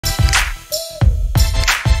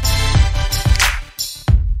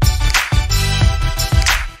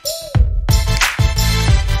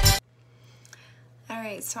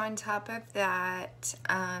So on top of that,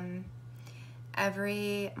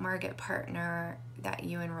 every market partner that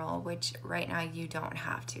you enroll, which right now you don't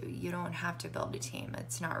have to build a team.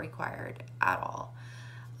 It's not required at all.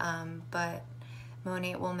 But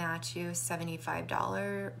Monat will match you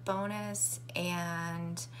 $75 bonus,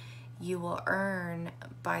 and you will earn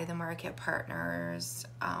by the market partners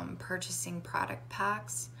purchasing product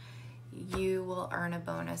packs. You will earn a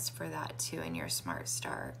bonus for that too in your Smart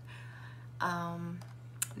Start.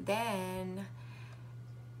 Then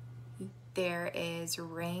there is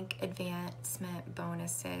rank advancement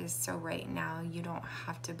bonuses. So right now you don't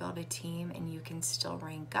have to build a team and you can still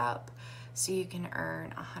rank up. So you can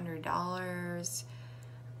earn $100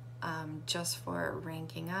 just for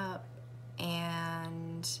ranking up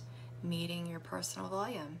and meeting your personal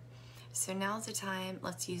volume. So now's the time.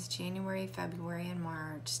 Let's use January, February, and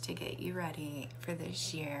March to get you ready for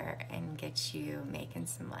this year and get you making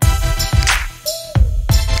some money.